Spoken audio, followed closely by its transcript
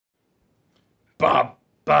Ba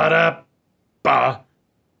ba da ba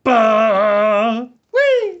ba.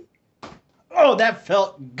 Whee! Oh, that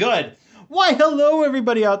felt good. Why, hello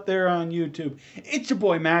everybody out there on YouTube. It's your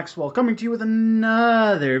boy Maxwell coming to you with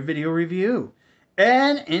another video review.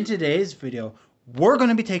 And in today's video, we're going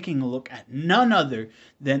to be taking a look at none other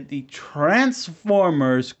than the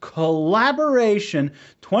Transformers Collaboration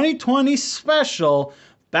 2020 special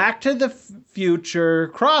Back to the Future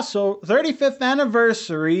crossover 35th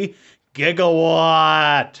anniversary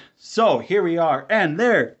Gigawatt. So here we are, and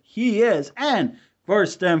there he is. And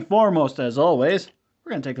first and foremost, as always, we're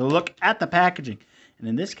going to take a look at the packaging. And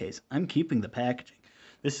in this case, I'm keeping the packaging.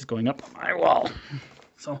 This is going up on my wall.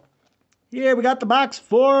 So here we got the box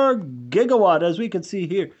for Gigawatt, as we can see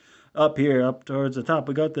here. Up towards the top,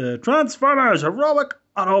 we got the Transformers Heroic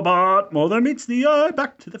Autobot, More Than Meets the Eye,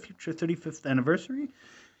 Back to the Future 35th Anniversary.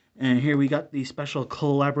 And here we got the special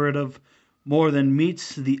collaborative More Than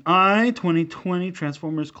Meets the Eye 2020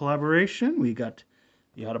 Transformers Collaboration. We got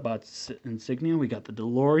the Autobots insignia. We got the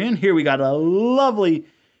DeLorean. Here we got a lovely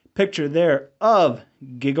picture there of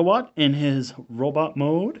Gigawatt in his robot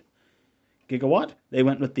mode. Gigawatt. They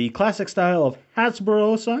went with the classic style of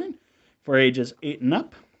Hasbro sign for ages 8 and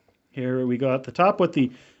up. Here we go at the top with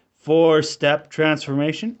the 4-step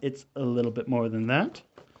transformation. It's a little bit more than that.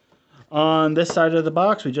 On this side of the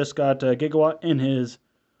box, we just got Gigawatt in his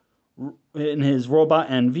robot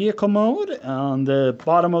and vehicle mode. On the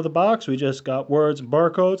bottom of the box, we just got words,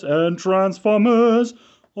 barcodes, and Transformers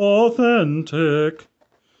Authentic.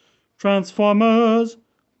 Transformers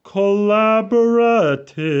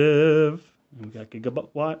Collaborative. And we got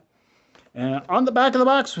Gigawatt. And on the back of the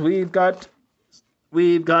box, we've got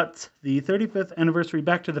the 35th anniversary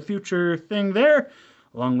Back to the Future thing there,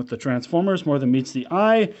 along with the Transformers More Than Meets the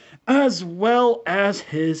Eye, as well as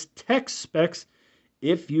his tech specs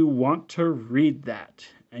if you want to read that.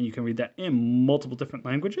 And you can read that in multiple different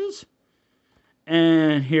languages.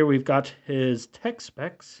 And here we've got his tech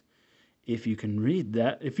specs if you can read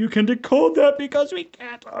that, if you can decode that, because we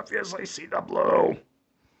can't obviously see the blue.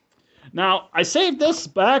 Now, I saved this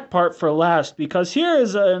back part for last because here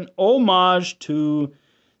is an homage to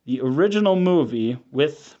the original movie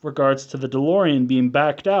with regards to the DeLorean being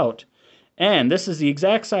backed out. And this is the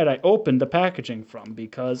exact side I opened the packaging from,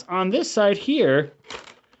 because on this side here,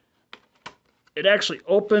 it actually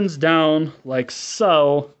opens down like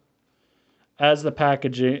so, as the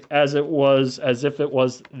packaging, as if it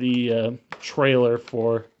was the trailer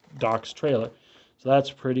for Doc's trailer. So that's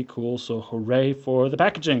pretty cool. So hooray for the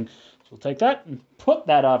packaging. So we'll take that and put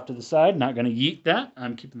that off to the side. Not going to yeet that.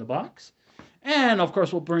 I'm keeping the box. And of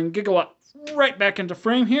course, we'll bring Gigawatt right back into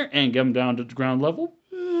frame here and get him down to the ground level.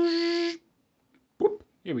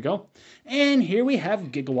 Here we go. And here we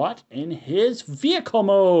have Gigawatt in his vehicle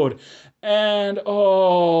mode. And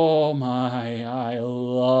oh my, I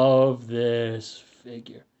love this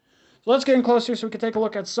figure. So let's get in closer so we can take a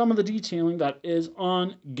look at some of the detailing that is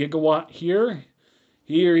on Gigawatt here.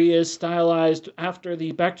 Here he is stylized after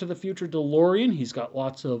the Back to the Future DeLorean. He's got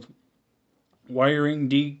lots of wiring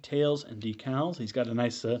details and decals. He's got a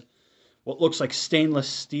nice, what looks like stainless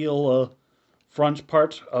steel front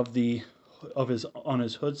part of on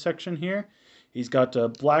his hood section here. He's got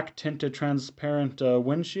black tinted transparent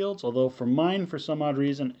windshields, although for mine, for some odd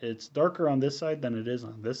reason, it's darker on this side than it is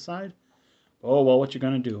on this side. Oh, well, what you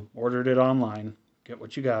gonna do? Ordered it online. Get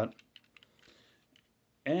what you got.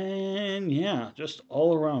 And yeah, just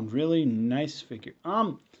all around, really nice figure.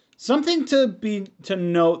 Something to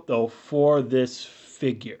note though for this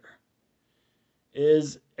figure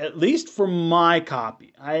is, at least for my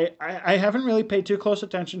copy, I haven't really paid too close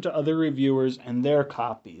attention to other reviewers and their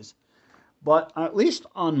copies, but at least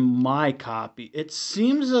on my copy, it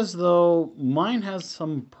seems as though mine has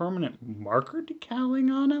some permanent marker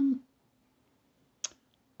decaling on him.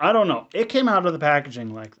 I don't know. It came out of the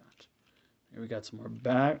packaging like that. Here we got some more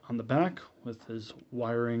back on the back with his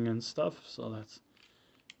wiring and stuff, so that's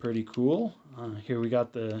pretty cool. Here we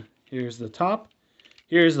got here's the top.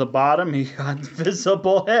 Here's the bottom. He got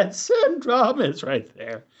visible head syndrome. It's right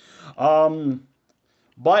there.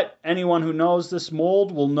 But anyone who knows this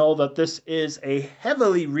mold will know that this is a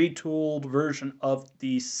heavily retooled version of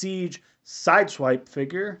the Siege Sideswipe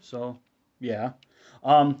figure. So, yeah.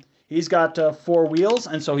 He's got 4 wheels,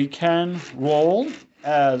 and so he can roll,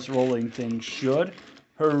 as rolling things should.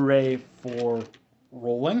 Hooray for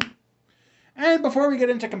rolling. And before we get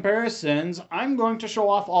into comparisons, I'm going to show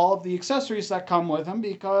off all of the accessories that come with him,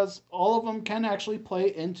 because all of them can actually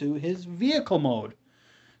play into his vehicle mode.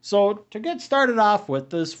 So to get started off with,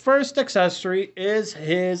 this first accessory is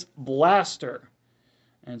his blaster.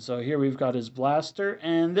 And so here we've got his blaster,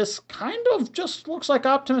 and this kind of just looks like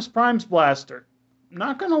Optimus Prime's blaster.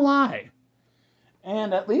 Not gonna lie.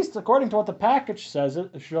 And at least according to what the package says, it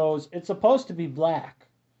shows it's supposed to be black.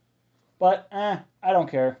 But, I don't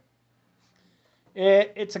care.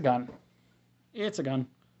 It's a gun. It's a gun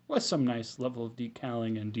with some nice level of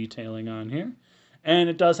decaling and detailing on here. And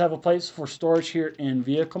it does have a place for storage here in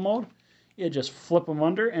vehicle mode. You just flip them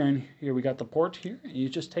under, and here we got the port here. You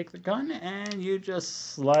just take the gun, and you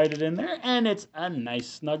just slide it in there, and it's a nice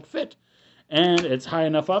snug fit. And it's high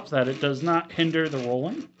enough up that it does not hinder the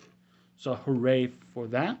rolling. So hooray for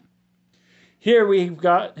that. Here we've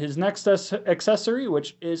got his next accessory,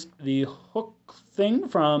 which is the hook thing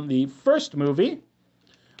from the first movie,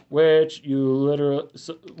 which you literally,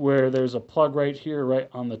 where there's a plug right here, right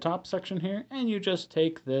on the top section here, and you just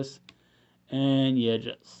take this and you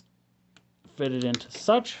just fit it into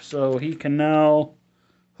such, so he can now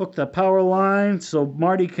hook the power line, so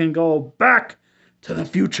Marty can go back to the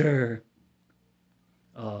future.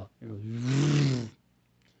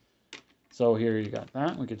 So here you got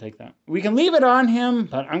that. We can take that. We can leave it on him,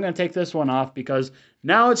 but I'm going to take this one off because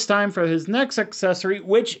now it's time for his next accessory,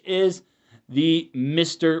 which is the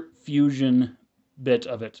Mr. Fusion bit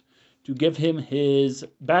of it, to give him his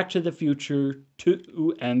Back to the Future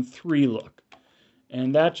 2 and 3 look.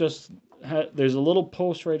 And that just, there's a little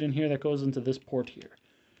post right in here that goes into this port here.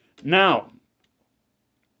 Now,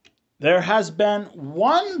 there has been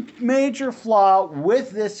one major flaw with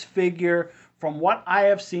this figure from what I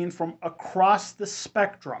have seen from across the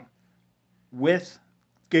spectrum with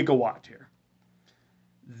Gigawatt here.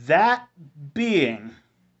 That being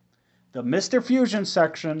the Mr. Fusion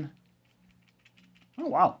section. Oh,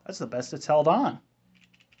 wow. That's the best it's held on.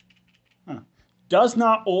 Huh. Does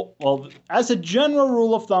not, well, as a general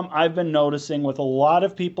rule of thumb, I've been noticing with a lot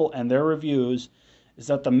of people and their reviews is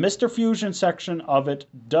that the Mr. Fusion section of it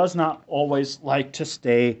does not always like to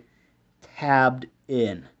stay tabbed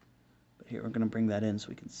in. But here, we're going to bring that in so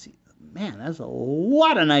we can see. Man, that's a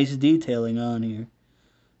lot of nice detailing on here.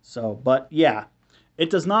 So, but yeah, it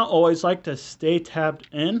does not always like to stay tabbed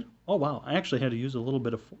in. Oh, wow, I actually had to use a little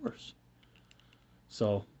bit of force.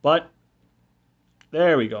 So, but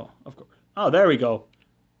there we go, of course. Oh, there we go.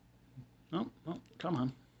 Oh, come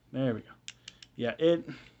on. There we go. Yeah,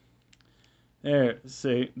 there,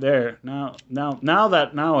 see, there. Now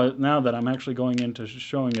that I'm actually going into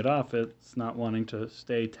showing it off, it's not wanting to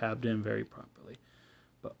stay tabbed in very properly.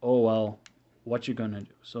 But oh well, what you gonna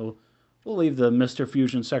do? So we'll leave the Mr.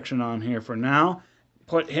 Fusion section on here for now.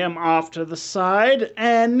 Put him off to the side,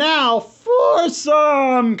 and now for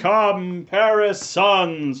some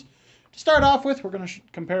comparisons. To start off with, we're going to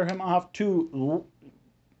compare him off to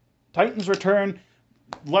Titans Return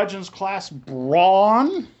Legends Class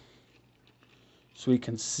Brawn. So we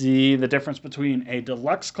can see the difference between a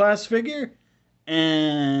Deluxe Class figure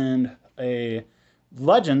and a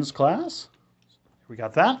Legends Class. We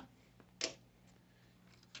got that.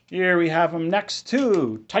 Here we have him next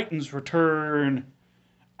to Titans Return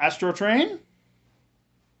Astro Train.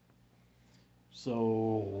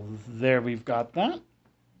 So there we've got that.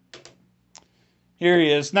 Here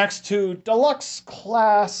he is next to Deluxe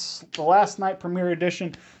Class, the Last Night Premiere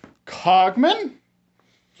Edition, Cogman.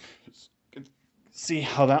 See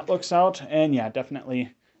how that looks out. And yeah,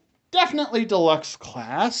 definitely Deluxe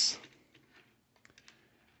Class.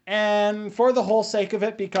 And for the whole sake of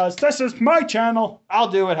it, because this is my channel, I'll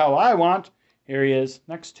do it how I want. Here he is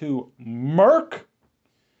next to Merc,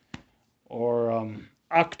 or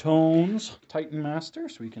Octone's Titan Master.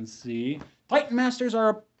 So we can see Titan Masters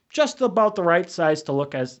are just about the right size to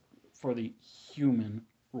look as for the human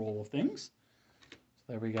role of things. So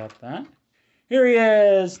there we got that. Here he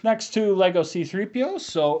is next to Lego C-3PO.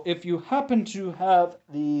 So if you happen to have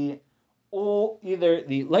the either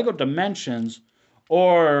the Lego Dimensions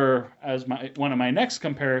or, as one of my next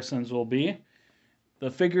comparisons will be,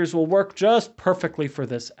 the figures will work just perfectly for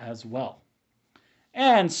this as well.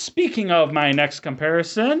 And speaking of my next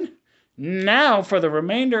comparison, now for the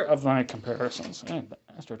remainder of my comparisons.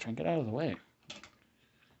 Astro Train, get out of the way.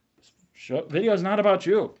 This video is not about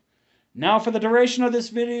you. Now for the duration of this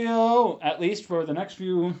video, at least for the next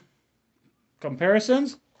few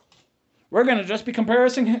comparisons, we're going to just be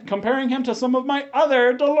comparing him to some of my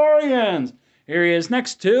other DeLoreans. Here he is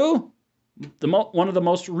next to one of the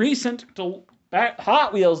most recent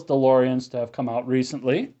Hot Wheels DeLoreans to have come out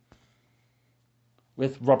recently,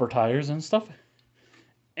 with rubber tires and stuff.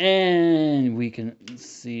 And we can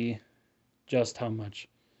see just how much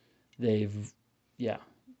they've,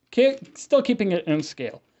 still keeping it in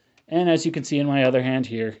scale. And as you can see in my other hand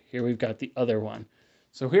here we've got the other one.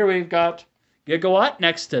 So here we've got Gigawatt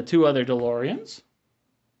next to two other DeLoreans.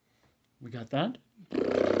 We got that.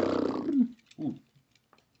 Ooh,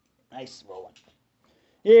 nice rolling.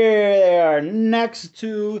 Here they are next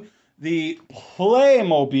to the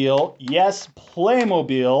Playmobil, yes,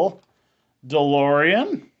 Playmobil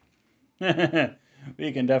DeLorean.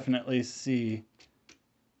 We can definitely see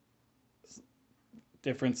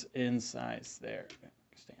difference in size there.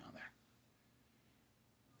 Stay on there.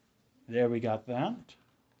 There we got that.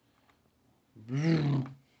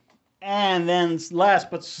 And then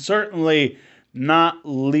last but certainly not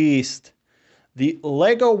least, the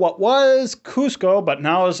Lego what was Cusco but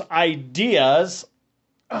now is Ideas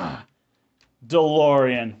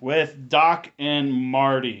DeLorean with Doc and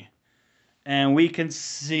Marty. And we can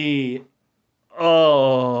see,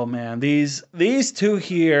 oh man, these two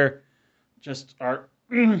here just are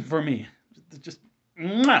for me. Just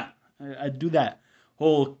I do that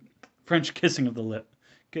whole French kissing of the lip,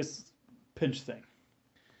 kiss pinch thing.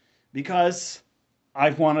 Because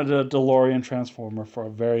I've wanted a DeLorean Transformer for a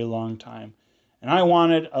very long time. And I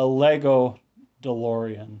wanted a Lego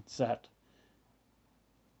DeLorean set.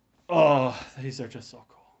 Oh, these are just so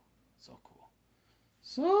cool. So cool.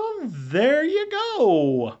 So there you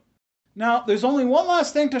go. Now, there's only one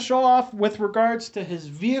last thing to show off with regards to his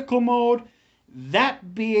vehicle mode.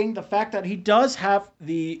 That being the fact that he does have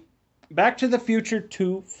the Back to the Future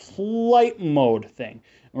 2 flight mode thing.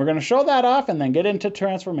 We're going to show that off and then get into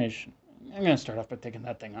transformation. I'm going to start off by taking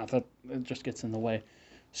that thing off. It just gets in the way.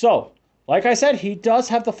 So, like I said, he does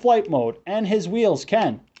have the flight mode, and his wheels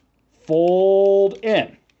can fold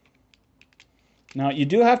in. Now, you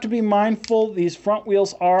do have to be mindful these front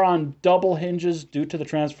wheels are on double hinges due to the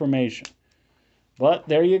transformation. But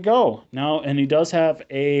there you go. Now, and he does have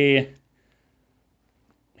a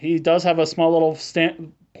small little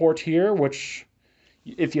stand port here, which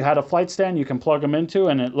if you had a flight stand, you can plug them into,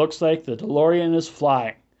 and it looks like the DeLorean is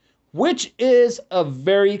flying, which is a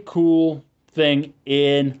very cool thing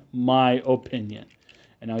in my opinion.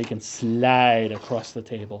 And now he can slide across the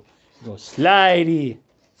table. Go slidey,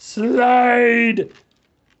 slide.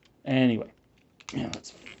 Anyway,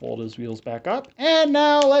 let's fold his wheels back up, and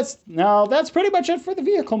now that's pretty much it for the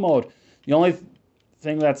vehicle mode. The only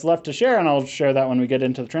thing that's left to share, and I'll share that when we get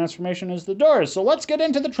into the transformation, is the doors. So let's get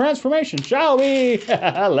into the transformation, shall we?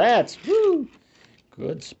 Let's. Woo.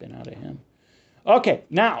 Good spin out of him. Okay,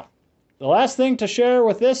 now, the last thing to share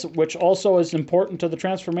with this, which also is important to the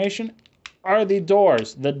transformation, are the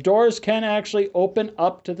doors. The doors can actually open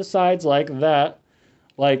up to the sides like that,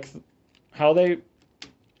 like how they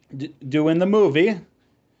do in the movie,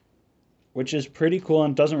 which is pretty cool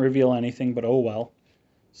and doesn't reveal anything, but oh well.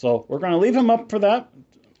 So we're going to leave him up for that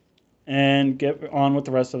and get on with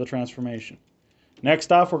the rest of the transformation. Next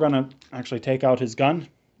off, we're going to actually take out his gun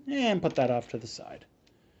and put that off to the side.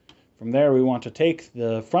 From there, we want to take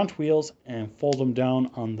the front wheels and fold them down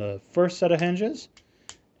on the first set of hinges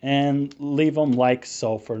and leave them like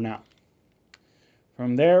so for now.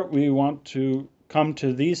 From there, we want to come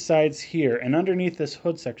to these sides here, and underneath this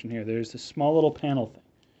hood section here, there's this small little panel thing.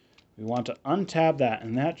 We want to untab that,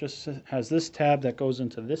 and that just has this tab that goes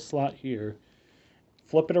into this slot here.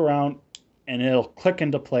 Flip it around, and it'll click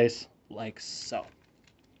into place like so.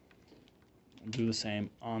 Do the same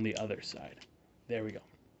on the other side. There we go.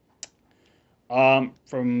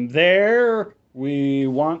 From there, we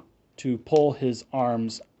want to pull his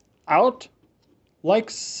arms out like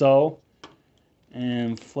so,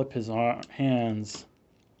 and flip his hands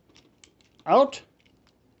out.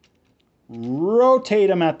 Rotate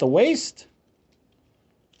him at the waist.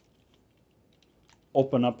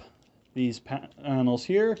 Open up these panels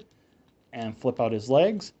here and flip out his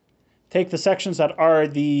legs. Take the sections that are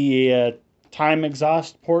the time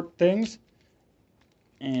exhaust port things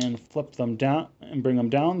and flip them down and bring them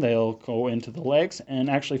down. They'll go into the legs, and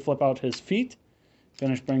actually flip out his feet.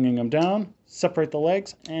 Finish bringing them down, separate the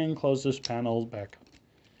legs, and close this panel back up.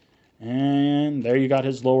 And there you got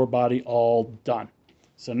his lower body all done.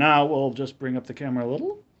 So now we'll just bring up the camera a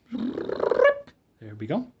little. There we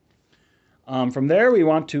go. From there, we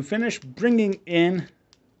want to finish bringing in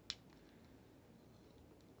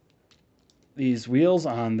these wheels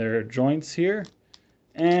on their joints here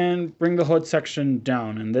and bring the hood section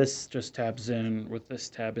down. And this just tabs in with this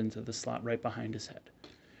tab into the slot right behind his head.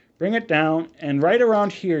 Bring it down, and right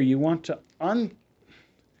around here, you want to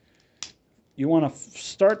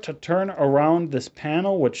start to turn around this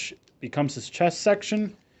panel, which becomes his chest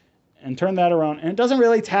section, and turn that around. And it doesn't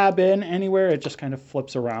really tab in anywhere, it just kind of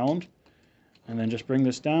flips around. And then just bring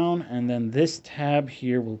this down, and then this tab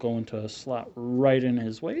here will go into a slot right in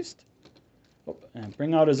his waist. And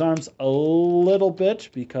bring out his arms a little bit,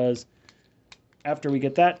 because after we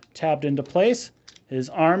get that tabbed into place, his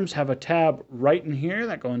arms have a tab right in here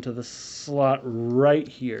that go into the slot right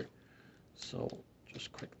here. So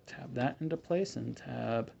just quick tab tab that into place and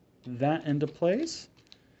tab that into place.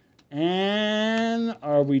 And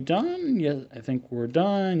are we done? Yes, I think we're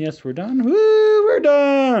done. Yes, we're done. Woo, we're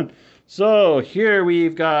done. So here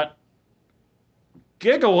we've got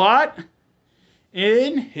Gigawatt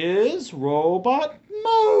in his robot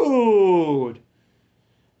mode.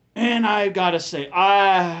 And I gotta say,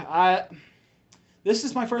 this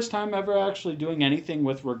is my first time ever actually doing anything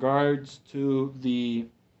with regards to the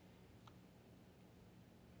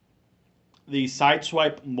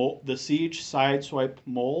sideswipe mold, the Siege sideswipe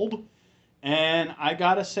mold, and I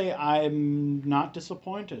gotta say I'm not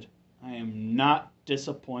disappointed. I am not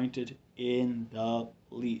disappointed in the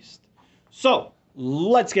least. So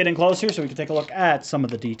let's get in closer so we can take a look at some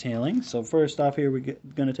of the detailing. So first off here, we're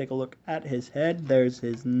going to take a look at his head. There's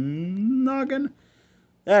his noggin.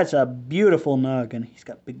 That's a beautiful noggin. He's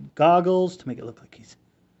got big goggles to make it look like he's,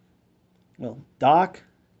 well, Doc.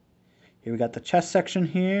 Here we got the chest section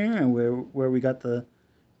here, and where we got the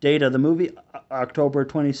date of the movie, October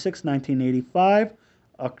 26, 1985,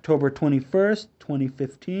 October 21st,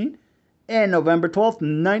 2015, and November 12th,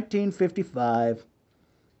 1955.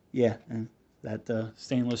 Yeah, and that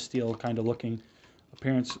stainless steel kind of looking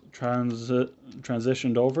appearance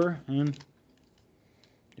transitioned over, and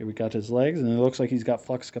here we got his legs, and it looks like he's got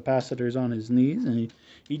flux capacitors on his knees, and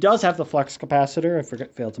he does have the flux capacitor, I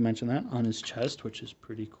failed to mention that, on his chest, which is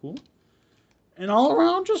pretty cool. And all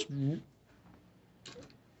around, just there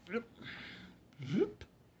we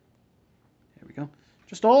go.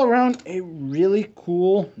 Just all around a really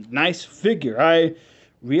cool, nice figure. I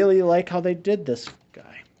really like how they did this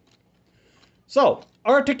guy. So,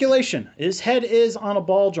 articulation. His head is on a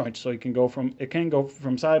ball joint, so it can go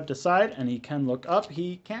from side to side, and he can look up.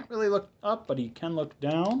 He can't really look up, but he can look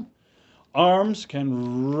down. Arms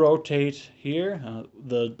can rotate here.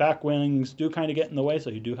 The back wings do kind of get in the way, so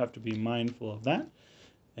you do have to be mindful of that.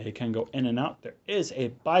 It can go in and out. There is a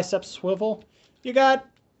bicep swivel. You got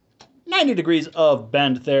 90 degrees of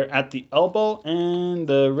bend there at the elbow, and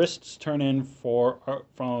the wrists turn in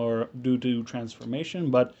due to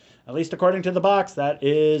transformation, but at least according to the box, that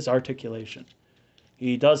is articulation.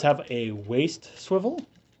 He does have a waist swivel.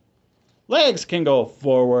 Legs can go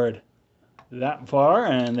forward that far,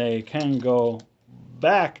 and they can go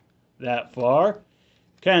back that far.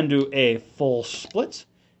 Can do a full split.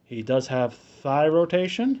 He does have thigh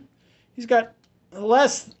rotation. He's got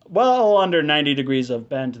well under 90 degrees of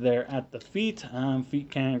bend there at the feet.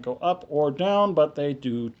 Feet can go up or down, but they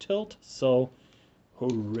do tilt, so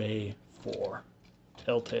hooray for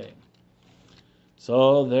tilting.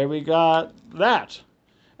 So there we got that.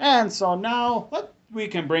 And so now we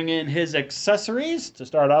can bring in his accessories. To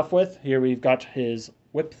start off with, here we've got his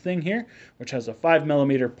whip thing here, which has a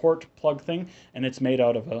 5mm port plug thing, and it's made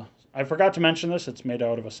out of I forgot to mention this, it's made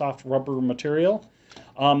out of a soft rubber material.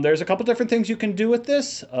 There's a couple different things you can do with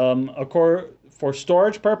this. For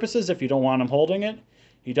storage purposes, if you don't want him holding it,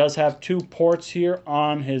 he does have 2 ports here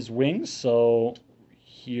on his wings, so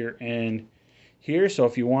here and here. So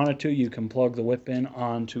if you wanted to, you can plug the whip in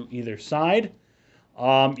onto either side.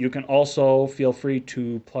 You can also feel free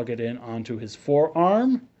to plug it in onto his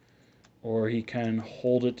forearm, or he can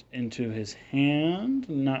hold it into his hand,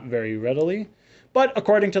 not very readily. But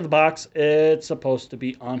according to the box, it's supposed to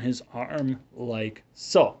be on his arm like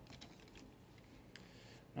so.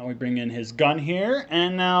 Now we bring in his gun here,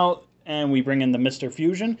 and we bring in the Mr.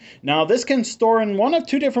 Fusion. Now this can store in one of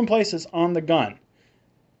 2 different places on the gun.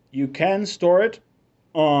 You can store it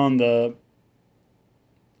on the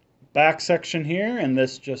back section here, and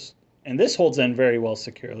this holds in very well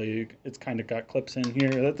securely. It's kind of got clips in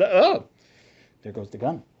here. Oh, there goes the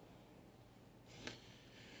gun.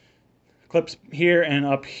 Clips here and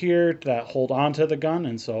up here that hold onto the gun,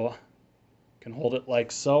 and so you can hold it like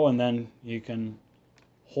so, and then you can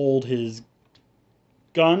hold his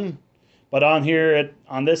gun. But on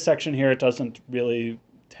this section here, it doesn't really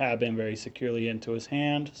tab in very securely into his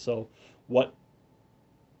hand. So what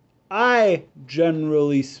I,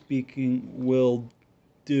 generally speaking, will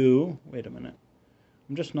do... Wait a minute.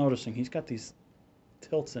 I'm just noticing he's got these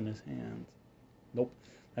tilts in his hands. Nope,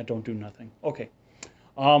 that don't do nothing. Okay.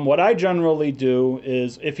 What I generally do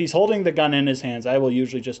is, if he's holding the gun in his hands, I will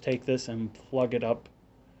usually just take this and plug it up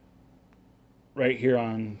right here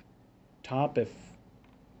on top.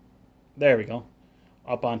 There we go.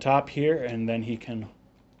 Up on top here, and then he can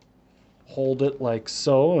hold it like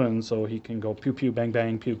so, and so he can go pew pew bang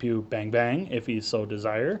bang, pew pew bang bang, if he so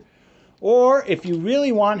desire. Or if you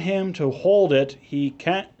really want him to hold it, he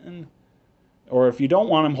can, or if you don't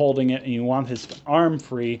want him holding it and you want his arm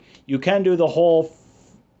free, you can do the whole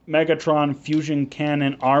Megatron fusion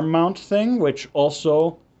cannon arm mount thing, which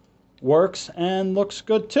also works and looks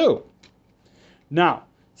good too. Now,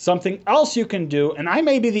 something else you can do, and I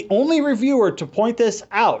may be the only reviewer to point this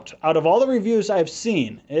out of all the reviews I've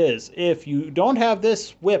seen, is if you don't have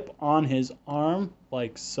this whip on his arm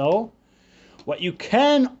like so, what you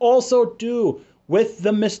can also do with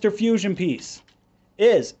the Mr. Fusion piece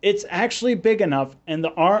is it's actually big enough and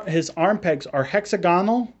his arm pegs are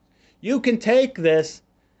hexagonal. You can take this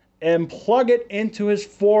and plug it into his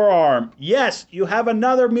forearm. Yes, you have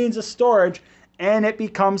another means of storage, and it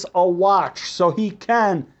becomes a watch. So he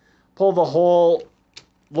can pull the whole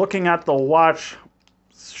looking at the watch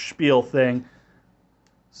spiel thing,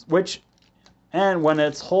 and when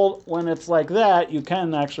it's like that, you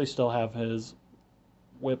can actually still have his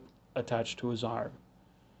whip attached to his arm.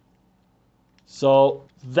 So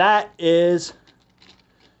that is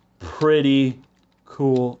pretty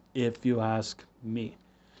cool if you ask me.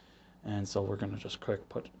 And so we're going to just quick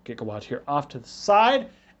put Gigawatt here off to the side.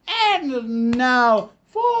 And now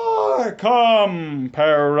for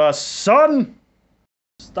comparison.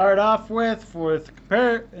 Start off with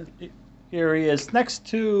here he is next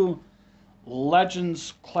to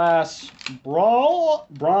Legends class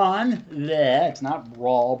Brawn. It's not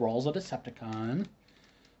Brawl. Brawl's a Decepticon.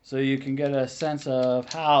 So you can get a sense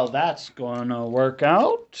of how that's going to work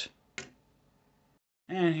out.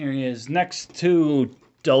 And here he is next to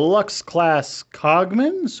Deluxe class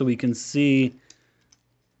Cogman. So we can see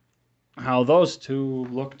how those two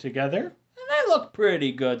look together. And they look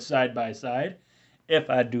pretty good side by side, if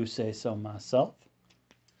I do say so myself.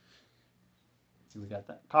 So we got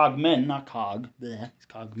that Cogman, not Cog. Blech, it's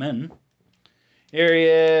Cogman. Here he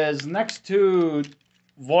is next to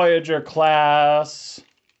Voyager class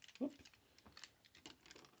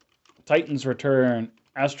Titan's Return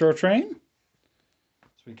Astro Train.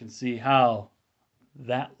 So we can see how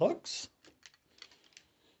that looks.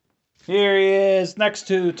 Here he is next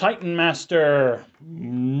to Titan Master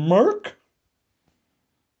Merc.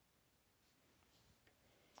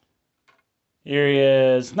 Here he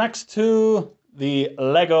is next to the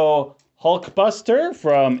Lego Hulkbuster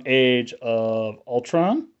from Age of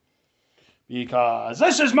Ultron. Because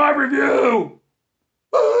this is my review!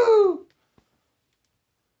 Woo!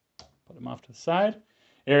 Put him off to the side.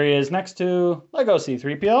 Here he is next to Lego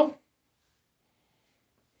C-3PO.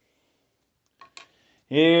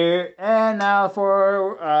 Here, and now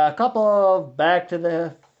for a couple of Back to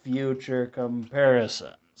the Future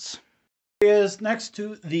comparisons. Here is next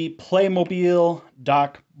to the Playmobil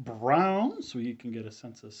Doc Brown, so you can get a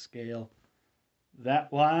sense of scale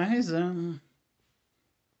that wise. Looks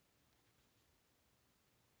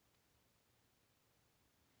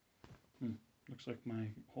like my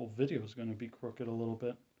whole video is going to be crooked a little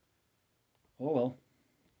bit. Oh well,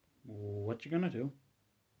 what you gonna do?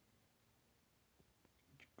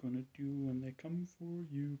 Gonna do when they come for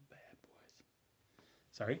you, bad boys.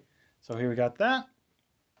 Sorry. So here we got that.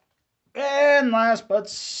 And last but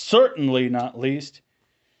certainly not least,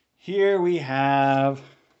 here we have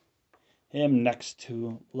him next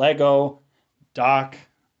to Lego Doc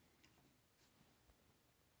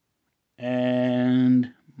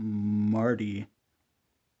and Marty.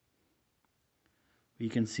 You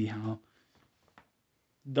can see how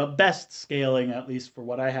the best scaling, at least for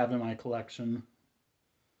what I have in my collection,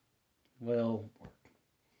 will work.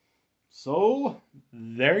 So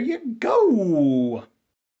there you go.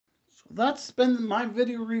 So that's been my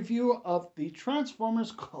video review of the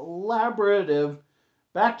Transformers Collabrative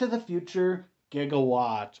Back to the Future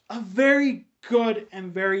Gigawatt. A very good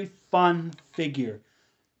and very fun figure.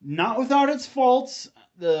 Not without its faults.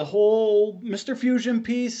 The whole Mr. Fusion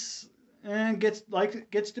piece gets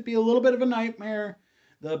to be a little bit of a nightmare.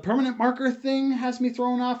 The permanent marker thing has me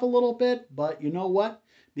thrown off a little bit, but you know what?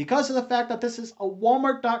 Because of the fact that this is a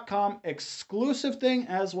Walmart.com exclusive thing,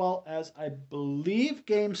 as well as, I believe,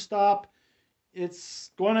 GameStop,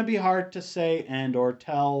 it's going to be hard to say and or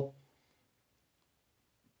tell.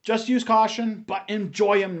 Just use caution, but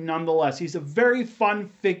enjoy him nonetheless. He's a very fun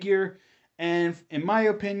figure, and in my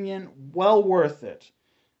opinion, well worth it.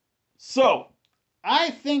 So, I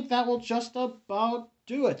think that will just about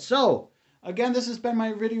do it. So, again, this has been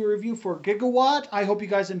my video review for Gigawatt. I hope you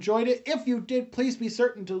guys enjoyed it. If you did, please be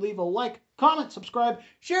certain to leave a like, comment, subscribe,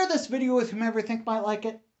 share this video with whomever you think might like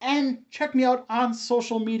it, and check me out on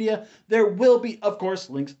social media. There will be, of course,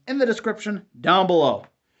 links in the description down below.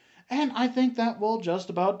 And I think that will just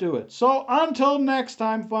about do it. So until next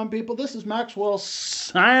time, fun people, this is Maxwell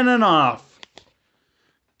signing off.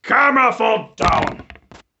 Camera fall down.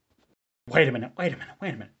 Wait a minute.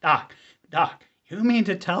 Doc, you mean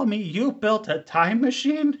to tell me you built a time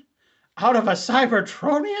machine out of a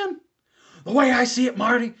Cybertronian? The way I see it,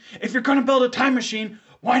 Marty, if you're going to build a time machine,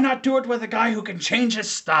 Why not do it with a guy who can change his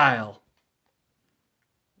style?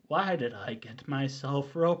 Why did I get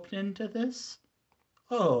myself roped into this?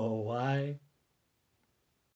 Oh, why?